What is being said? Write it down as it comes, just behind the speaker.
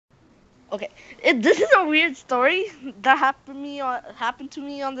Okay, this is a weird story that happened to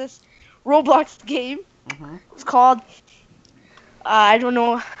me on this Roblox game. It's called I don't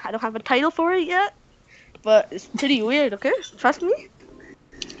know. I don't have a title for it yet, but it's pretty weird. Okay, trust me.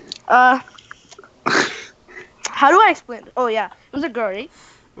 Uh, how do I explain it? Oh yeah, it was a girl, right?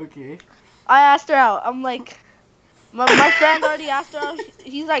 Okay. I asked her out. I'm like, my friend already asked her out.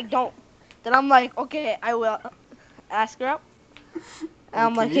 He's like, don't. Then I'm like, okay, I will ask her out. And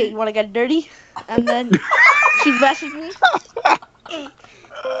I'm like, hey, Okay. you want to get dirty? And then she messaged me.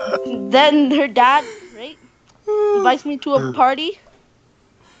 Then her dad, right, invites me to a party.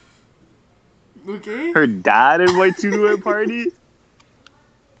 Okay. Her dad invites you to a party?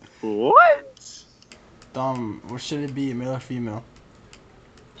 What? What should it be, male or female?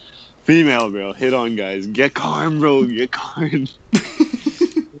 Female, bro. Hit on, guys. Get calm, bro. Get calm.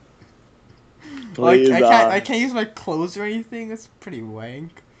 Like, Please, I can't use my clothes or anything. That's pretty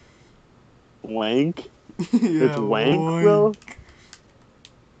wank. wank? Yeah, It's wank, bro?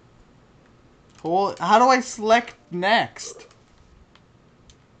 How do I select next?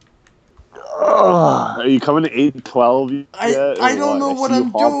 Ugh, are you coming to 812 yet? I don't know what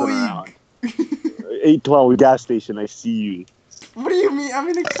I'm doing. 812 gas station, I see you. What do you mean? I'm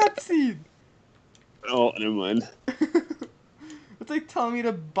in a cutscene. Oh, never mind. It's like telling me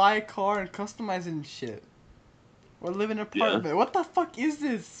to buy a car and customize it and shit. Or live in an apartment. Yeah. What the fuck is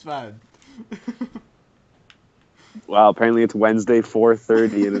this, man? Wow, apparently it's Wednesday,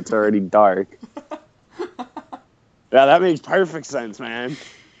 4:30, and it's already dark. Yeah, that makes perfect sense, man.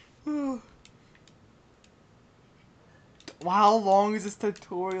 Wow, how long is this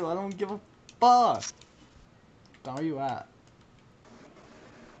tutorial? I don't give a fuck. Dom, where you at?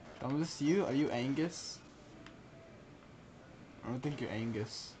 Dom, is this you? Are you Angus? I don't think you're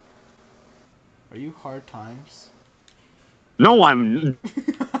Angus. Are you Hard Times? No, I'm...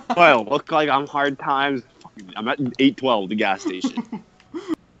 Well, look like I'm hard times. I'm at 812, the gas station.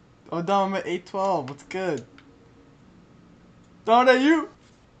 Oh, Dom, I'm at 812. What's good? Dom, that you?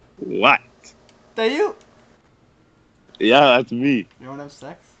 What? That you? Yeah, that's me. You wanna have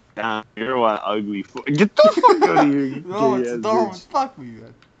sex? Damn, you're one ugly Get the fuck out of here, No, gay it's ass Dom. bitch. Fuck me,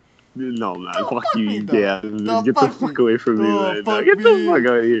 man. No, man, No, fuck fuck you, me, you dog. gay ass No, bitch. Get the fuck fuck me. away from me, No, man. fuck Get the me. fuck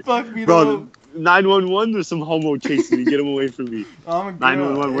out of here. Fuck me, Bro, dog. 911, there's some homo chasing me. Get him away from me. I'm a girl.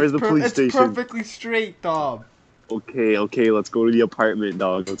 911, where's the police It's station? perfectly straight, Dom. Okay, let's go to the apartment,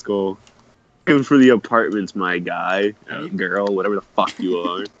 dog. Let's go. Looking for the apartments, my guy. Girl, whatever the fuck you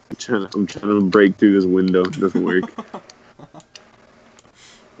are. I'm trying to break through this window. It doesn't work.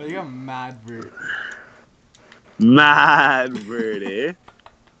 But you got mad bird. Mad bird, eh?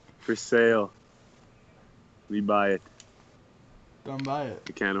 For sale. We buy it. Don't buy it.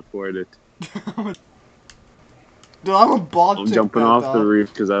 I can't afford it. Dude, I'm a ball chick. I'm jumping off the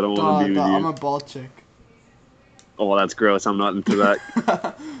roof because I don't want to be with you. I'm a ball chick. Oh, that's gross. I'm not into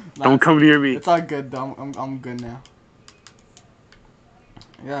that. Don't come near me. It's all good though. I'm good now.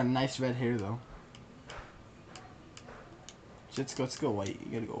 You got a nice red hair though. Let's go white.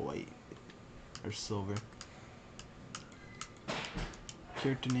 You gotta go white or silver.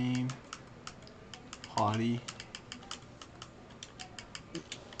 Character name. Hottie.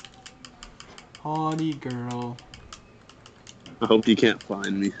 Hottie girl. I hope you can't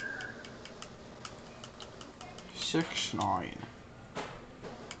find me. 6'9".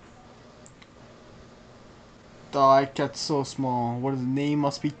 I cat so small. What is the name?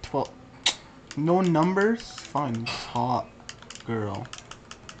 Must be 12. No numbers? Fine. Hot girl.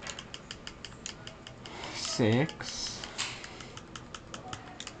 6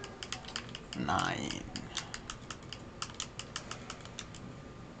 9.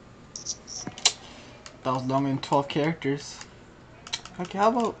 That was longer than 12 characters. Okay, how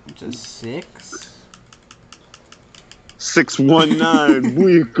about just 6? 619,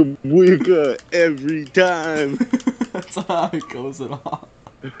 booyaka, booyaka, every time. That's not how it goes at all.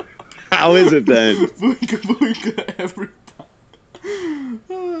 How is it then? Booyaka, booyaka, every time.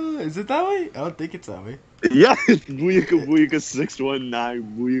 Is it that way? I don't think it's that way. Yeah, booyaka, booyaka,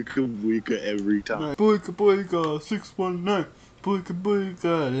 619, booyaka, booyaka, every time. Booyaka, booyaka, 619, booyaka,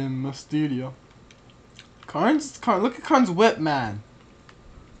 booyaka, in my studio. Look at Karn's whip, man.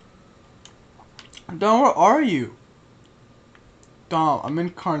 Don, where are you? Don, I'm in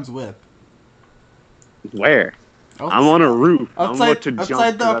Karn's whip. Where? I'm on a roof. I'm about to jump.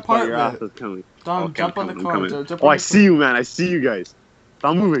 Outside the That's why your ass apartment. is coming. Don, jump on the car. Oh, I see you, man. I see you guys.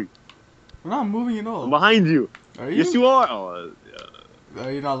 Stop moving. We're not moving at all. I'm behind you. Are you? Yes, you are. Oh,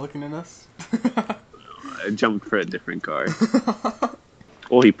 Are you not looking at us? I jumped for a different car.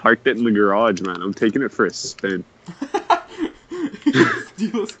 Oh, he parked it in the garage, man. I'm taking it for a spin.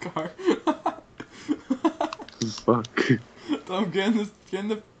 steal his car. Fuck. Dom, get in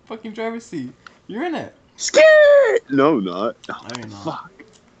the fucking driver's seat. You're in it. Scared! No, I'm not. Oh, No, you're not. fuck.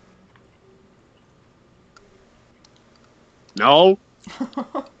 No.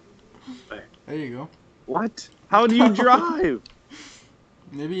 There you go. What? How do you drive?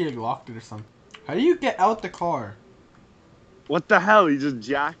 Maybe you locked it or something. How do you get out the car? What the hell? You just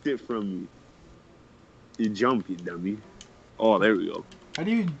jacked it from me. You jump, you dummy. Oh, there we go. How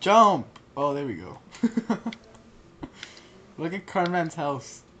do you jump? Oh, there we go. Look at Carman's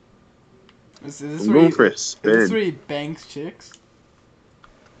house. Is this I'm where going he, for a Is spin. this where he bangs chicks?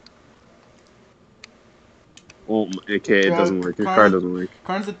 Oh, okay, it doesn't work. Your car doesn't work.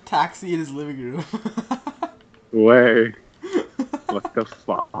 Carn's a taxi in his living room. Where? What the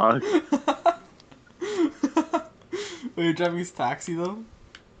fuck? Wait, you're driving his taxi though?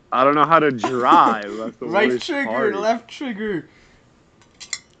 I don't know how to drive. That's the Right worst trigger, part. left trigger.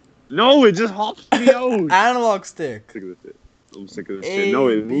 No, it just hops me out. Analog stick. Sick of this shit. I'm sick of this shit. No,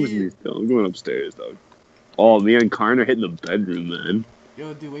 it moves me still. I'm going upstairs, dog. Oh, me and Karn are hitting the bedroom, man.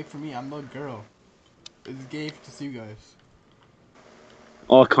 Yo, dude, wait for me. I'm the girl. It's gay for just you guys.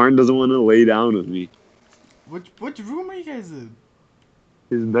 Oh, Karn doesn't want to lay down with me. Which room are you guys in?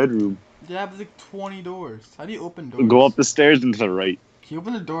 His bedroom. Yeah, there's like 20 doors. How do you open doors? Go up the stairs and to the right. Can you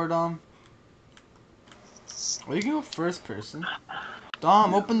open the door, Dom? Well, you can go first person.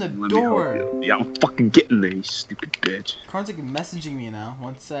 Dom, open the door. Yeah, I'm fucking getting there, you stupid bitch. Karn's like messaging me now.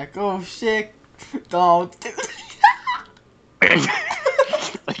 One sec. Oh shit. Don't.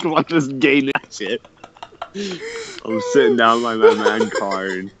 Like, what this gay shit? I'm sitting down by my man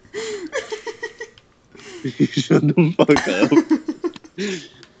Karn. Shut the fuck up.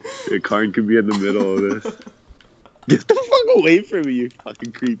 Yeah, Karn could be in the middle of this. Get the fuck away from me, you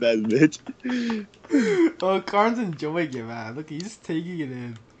fucking creep ass bitch. Oh, Karn's enjoying it, man. Look, he's just taking it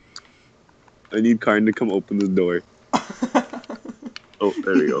in. I need Karn to come open the door. Oh,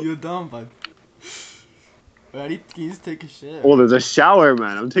 there we go. You're dumb, bud. Ready? Can you just take a shit? Oh, there's a shower,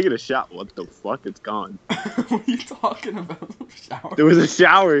 man. I'm taking a shower. What the fuck? It's gone. What are you talking about? Shower? There was a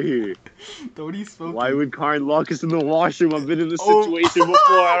shower here. What are you smoking? Why would Karn lock us in the washroom? I've been in this situation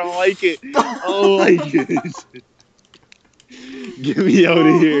before. I don't like it. I don't like it. Get me out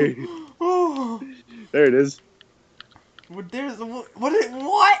of here. There it is. What?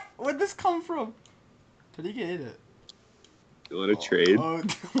 Where'd this come from? How do you get in it? You want to trade?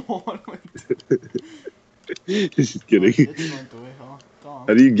 What? Just kidding. It went away, huh? Dom.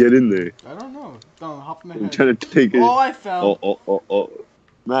 How do you get in there? I don't know. Dom, hop in my I'm head. trying to take it. Oh, I fell. Oh.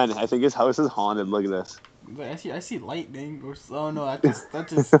 Man, I think his house is haunted. Look at this. Wait, I see lightning. Oh no, that's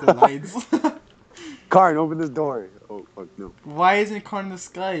just the lights. Karn, open this door. Oh, fuck, no. Why isn't Karn in the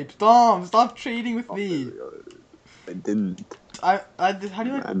Skype? Dom, stop trading with me. I didn't. How do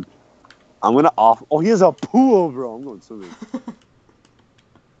you Man. I'm gonna off. Oh, he has a pool, bro. I'm going swimming.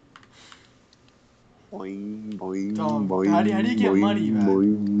 Boing, boing, Dom, boing. how do you get boing, money, man?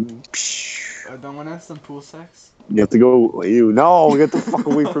 Boing. Dom, wanna have some pool sex? You have to go. You no, get the fuck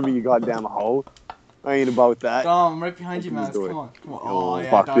away from me, you goddamn hoe. I ain't about that. Dom, I'm right behind you, Open man. this door. Come on. Oh,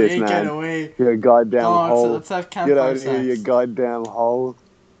 yeah, fuck Dom, this, you man. get away. You're a goddamn Dom, hoe. let's have Get campfire out of here, you sex. goddamn hoe.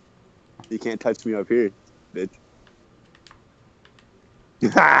 You can't touch me up here, bitch.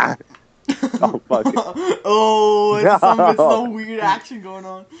 Oh, fuck it. Oh, it's No. some weird action going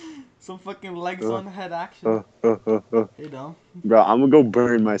on. Some fucking legs on the head action. Hey, Dom. Bro, I'm gonna go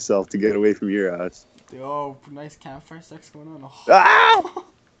burn myself to get away from your ass. Oh, nice campfire sex going on. Oh. Ah!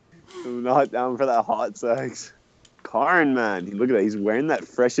 I'm not down for that hot sex. Karn, man. Look at that. He's wearing that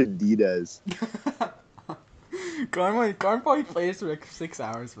fresh Adidas. Karn probably plays for like 6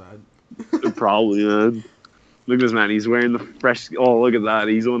 hours, man. Probably, man. Look at this, man. He's wearing the fresh... Oh, look at that.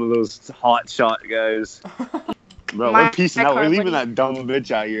 He's one of those hot shot guys. Bro, we're peacing out. We're leaving that dumb bitch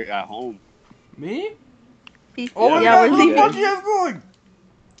out here at home. Me? Oh, yeah, we're leaving. What are you guys going?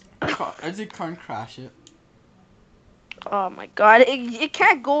 I think Karn crash it. Oh my god, it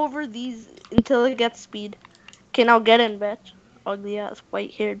can't go over these until it gets speed. Okay, now get in, bitch. Ugly ass,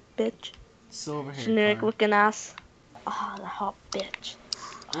 white haired bitch. Silver hair. Generic Karn. looking ass. Ah, the hot bitch.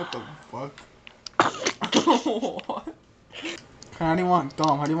 What the fuck? What? Karn, how do you want?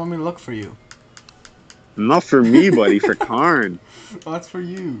 Dom, how do you want me to look for you? Not for me, buddy. For Karn. Oh, that's for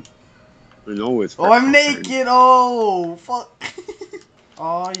you. No, it's for Oh, I'm Karn. naked! Oh, fuck.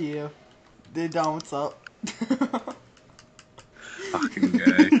 Oh, yeah. Hey, Dom, what's up? Fucking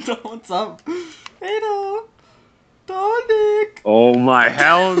guy. Dom, what's up? Hey, Dom. Dominic. Oh my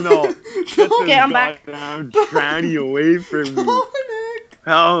hell no! Get Okay, I'm back. I'm tranny away from me. Dominic.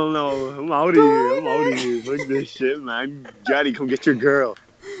 Hell no. I'm out of here. I'm out of here. Fuck this shit, man. Johnny, come get your girl.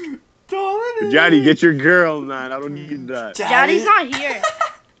 Dominic. Johnny, get your girl, man. I don't need that. Daddy's not here.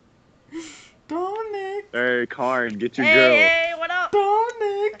 Dominic. Hey, Karn, get your Hey, girl. hey, what up?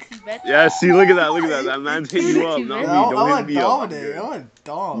 Dominic. Yeah, see, look at that. Look at that. That man's hitting you up. Not me. I Don't hit want me up. Dominic. I want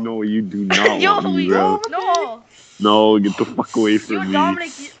Dom. No, you do not Yo, want me, bro. no. No, get the fuck away from Yo, me.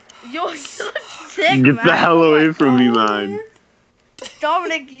 Dominic, you look sick, Get man. the hell Come away on. from me, man.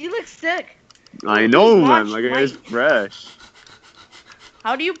 Dominic, you look sick. I know, man. Watch Like, it's fresh.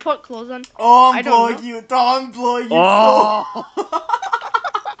 How do you put clothes on? Oh, I I'm don't blowing know. you. Dom, I'm blowing you. Oh!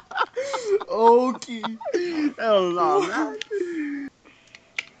 Okay. Hell no, man.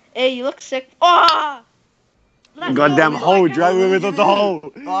 Hey, you look sick. Oh! Let's Goddamn go. hoe, drive away with the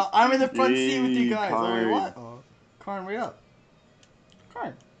hoe. I'm in the front seat with you guys. Oh, wait, Karn. what? Oh, Karn, wait up.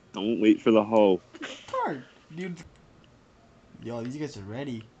 Karn. Don't wait for the hoe. Karn. Dude. Yo, these guys are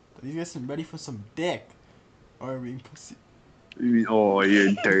ready. These guys are ready for some dick. Or being pussy. Oh,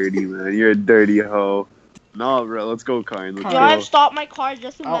 you're dirty, man. You're a dirty hoe. No, bro, let's go, Karn. Let's Yo, I've go. stopped my car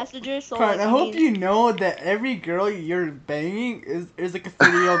just to Oh, message her, so Karn, like, I hope you know that every girl you're banging is like a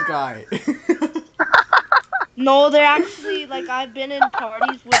 30-year-old guy. No, they're actually, like, I've been in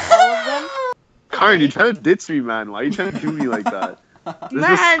parties with all of them. Karn, you're trying to ditch me, man. Why are you trying to do me like that? This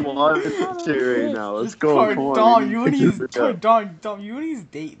Man, is squad shit right now. Let's go. Karn, Come on. Dom, we you need and to his pick this Dom, you and his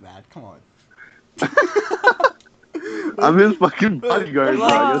date, man. Come on. up. I'm his fucking bodyguard, Wow.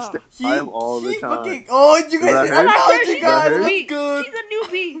 man. I gotta stay by him all the he time. fucking, oh, you Does guys that are hurt? out, She's you a guys. hurt? Let's newbie. go. She's a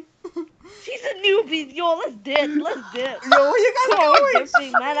newbie. She's a newbie. Yo, let's dip. Let's dip. Yo, where you guys Come on, we're going?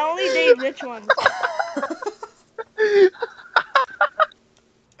 dipping, man. I only date rich ones.